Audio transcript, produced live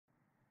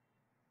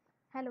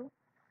Hello.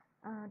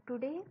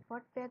 Today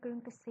what we are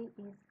going to see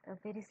is a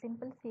very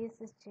simple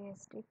CSS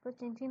JS trick for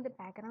changing the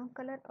background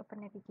color of a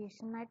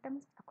navigation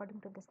items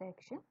according to the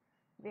section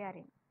we are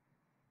in.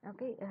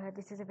 Okay,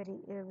 this is a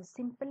very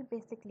simple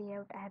basic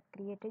layout I have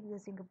created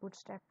using a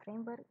bootstrap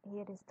framework.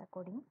 Here is the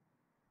coding,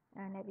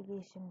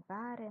 navigation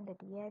bar and the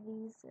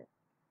divs.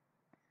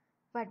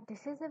 But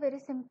this is a very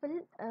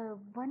simple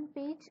one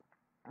page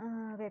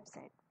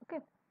website.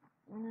 Okay.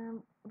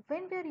 Um,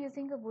 when we are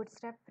using a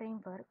bootstrap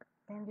framework,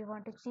 when we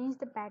want to change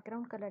the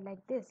background color like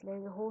this,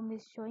 like the home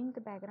is showing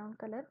the background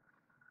color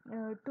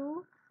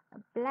to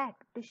black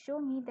to show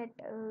me that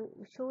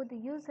show the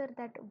user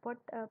that what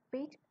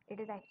page it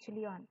is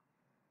actually on.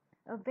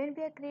 When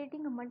we are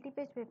creating a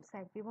multi-page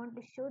website, we want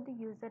to show the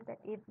user that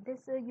if this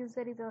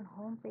user is on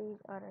home page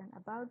or an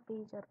about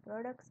page or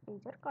products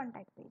page or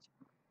contact page,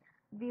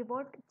 we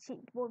want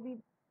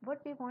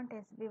what we want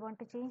is we want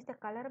to change the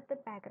color of the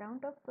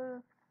background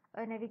of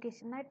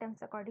navigation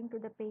items according to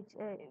the page,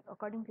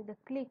 according to the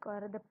click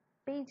or the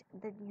page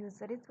that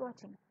user is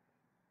watching,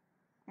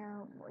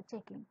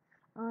 checking.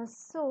 When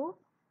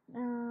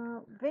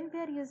we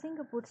are using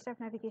a bootstrap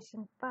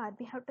navigation bar,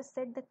 we have to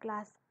set the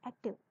class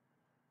active.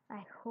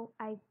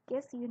 I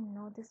guess you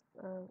know this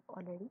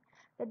already,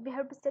 that we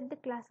have to set the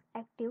class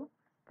active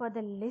for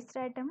the list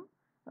item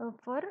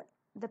for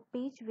the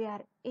page we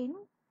are in,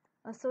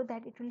 so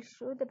that it will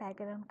show the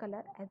background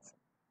color as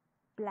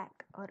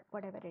black or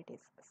whatever it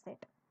is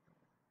set.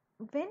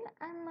 When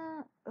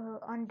I'm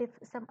on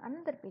some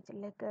another page,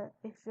 like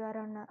if you are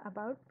on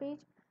about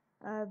page,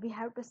 we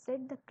have to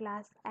set the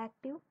class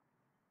active,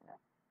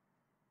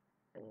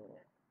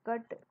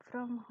 cut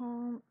from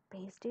home,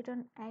 paste it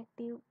on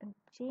active and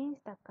change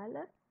the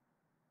color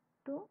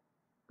to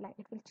black.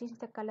 It will change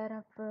the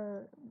color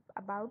of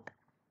about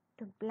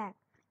to black.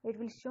 It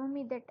will show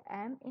me that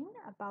I am in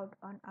about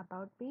on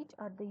about page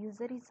or the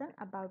user is on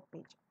about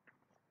page.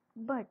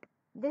 But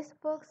this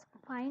works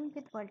fine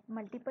with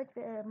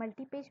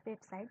multi-page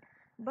website,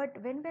 but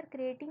when we are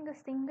creating a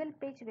single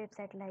page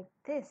website like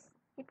this,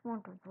 it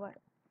won't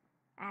work,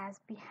 as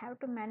we have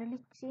to manually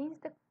change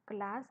the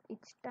class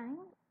each time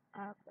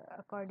uh,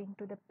 according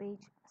to the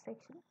page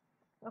section,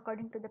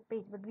 according to the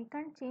page, but we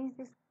can't change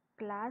this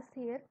class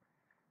here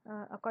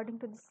according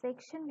to the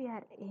section we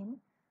are in.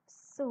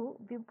 So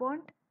we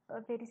want a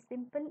very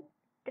simple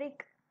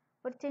trick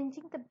for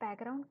changing the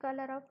background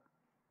color of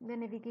the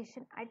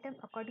navigation item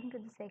according to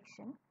the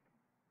section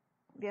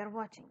we are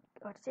watching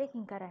or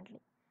checking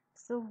currently.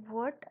 So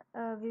what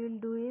we will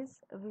do is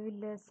we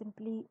will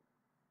simply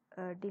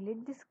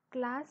delete this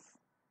class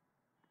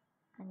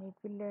and it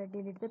will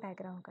delete the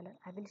background color.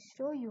 I will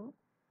show you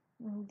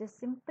the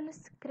simple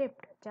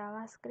script,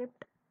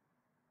 JavaScript,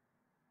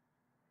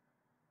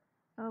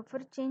 for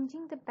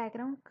changing the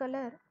background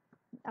color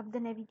of the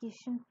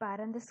navigation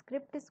bar, and the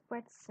script is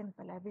quite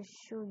simple. I will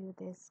show you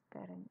this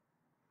current.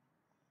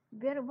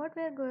 What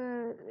we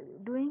are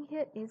doing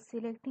here is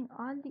selecting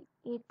all the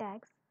A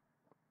tags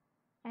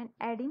and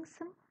adding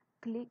some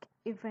click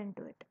event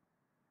to it.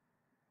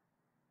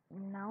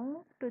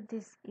 Now to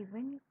this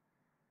event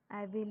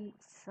I will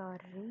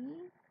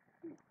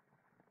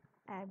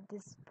add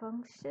this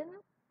function,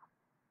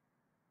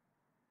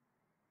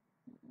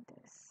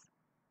 this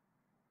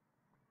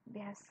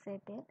we have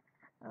set it.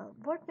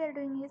 What we are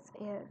doing is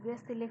we are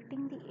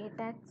selecting the A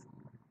tags,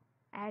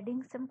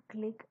 adding some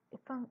click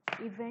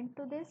event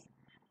to this,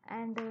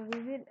 and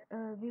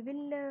we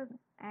will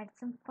add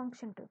some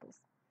function to this.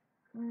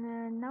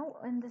 Now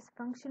in this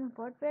function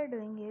what we are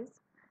doing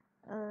is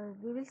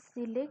we will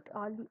select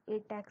all the A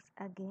tags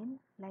again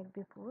like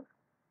before,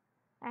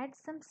 add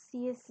some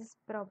CSS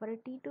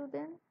property to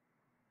them.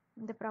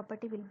 The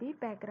property will be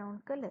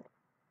background color.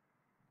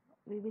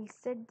 We will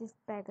set this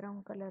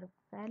background color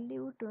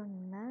value to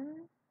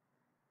none.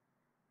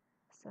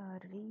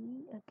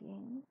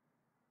 Again.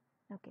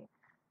 Okay.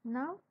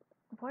 Now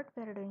what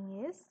we are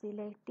doing is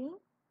selecting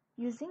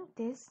using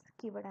this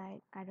keyword.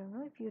 I don't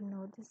know if you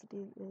know this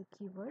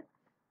keyword,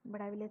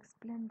 but I will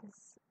explain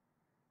this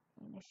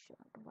in a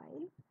short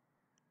while.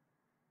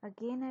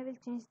 Again I will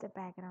change the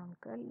background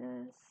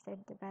color,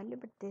 set the value,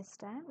 but this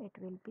time it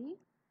will be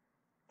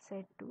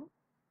set to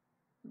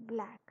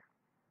black.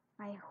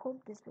 I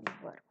hope this will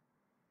work.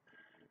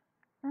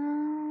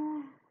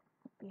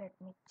 Let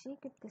me check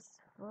if this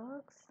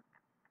works.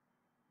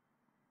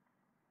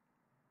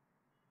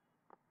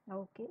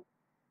 Okay,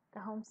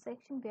 the home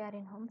section, we are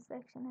in home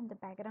section, and the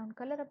background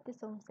color of this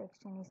home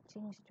section is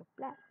changed to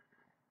black.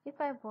 If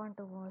I want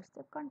to watch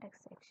the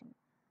context section,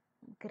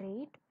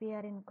 great, we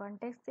are in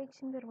context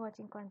section, we are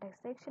watching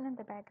context section, and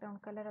the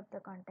background color of the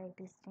contact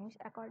is changed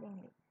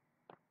accordingly.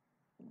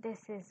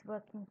 This is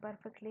working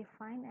perfectly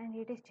fine, and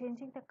it is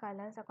changing the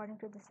colors according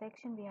to the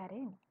section we are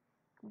in.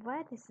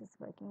 Why this is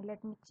working,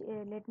 let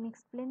me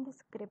explain the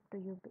script to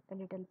you a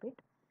little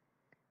bit.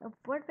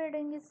 What we are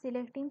doing is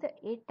selecting the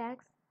A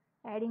tags,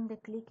 adding the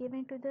click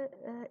event to the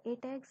A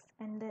tags,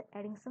 and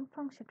adding some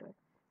function to it.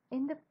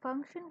 In the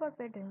function what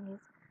we are doing is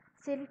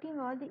selecting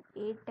all the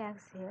A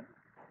tags here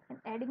and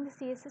adding the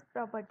CSS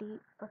property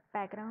of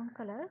background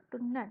color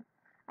to none.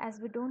 as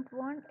we don't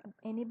want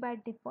any by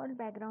default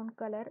background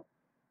color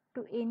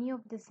to any of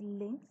these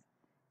links,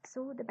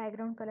 so the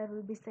background color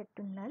will be set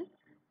to null,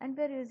 and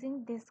we are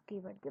using this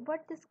keyword.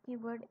 What this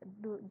keyword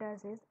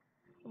does is,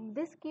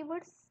 this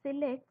keyword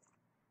selects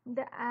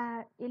the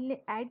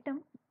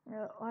item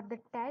or the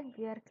tag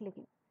we are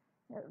clicking.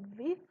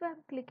 If we are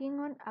clicking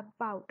on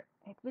about,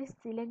 it will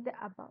select the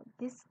about.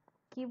 This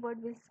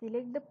keyword will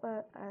select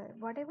the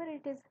whatever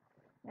it is,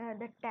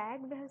 the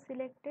tag we have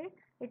selected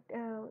it,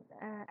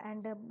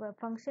 and the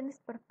function is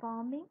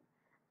performing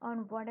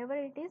on whatever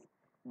it is.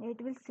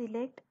 It will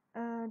select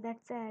that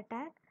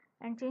tag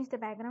and change the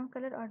background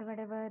color, or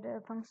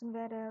whatever function we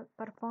are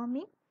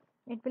performing.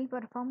 It will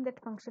perform that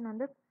function on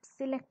the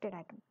selected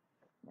item,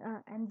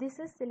 and this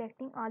is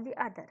selecting all the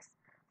others.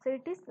 So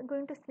it is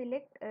going to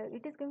select,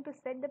 it is going to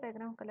set the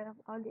background color of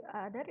all the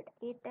other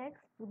a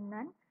tags to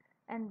none,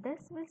 and this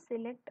will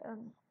select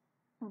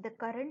the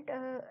current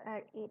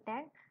a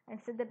tag and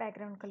set the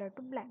background color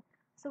to blank.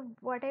 So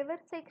whatever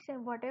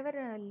section,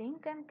 whatever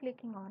link I'm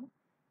clicking on,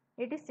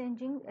 it is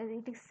changing,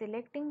 it is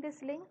selecting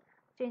this link,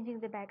 changing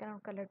the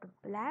background color to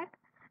black,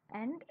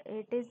 and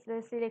it is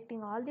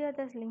selecting all the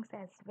other links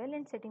as well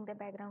and setting the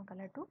background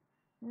color to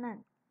none.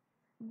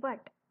 But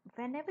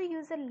whenever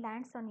user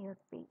lands on your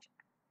page,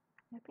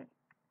 okay,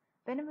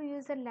 whenever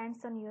user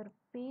lands on your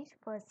page,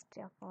 first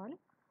of all,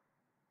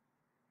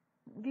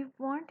 we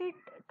want it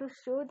to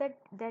show that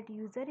that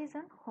user is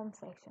on home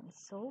section.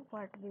 So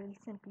what we will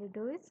simply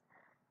do is,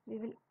 we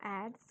will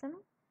add some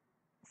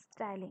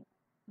styling,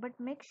 but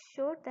make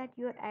sure that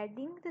you are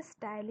adding the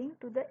styling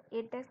to the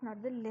a tag,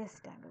 not the less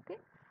tag. Okay,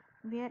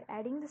 we are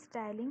adding the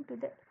styling to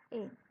the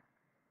a,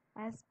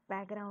 as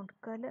background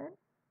color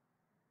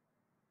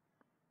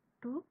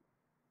to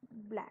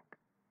black.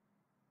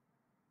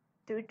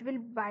 So it will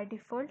by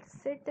default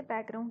set the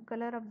background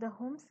color of the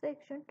home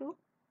section to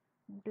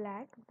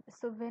black.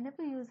 So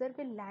whenever user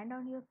will land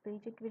on your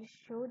page, it will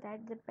show that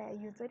the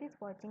user is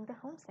watching the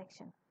home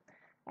section,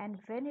 and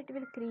when it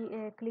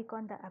will click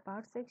on the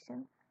about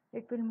section,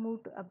 it will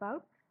move to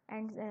about,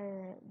 and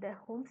the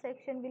home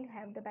section will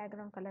have the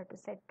background color to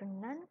set to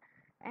none,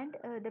 and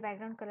the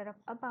background color of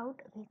about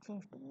will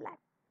change to black.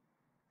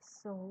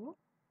 So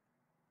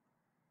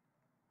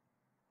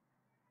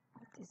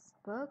this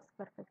works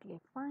perfectly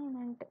fine,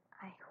 and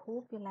I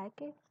hope you like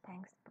it.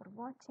 Thanks for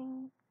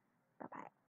watching. Bye bye.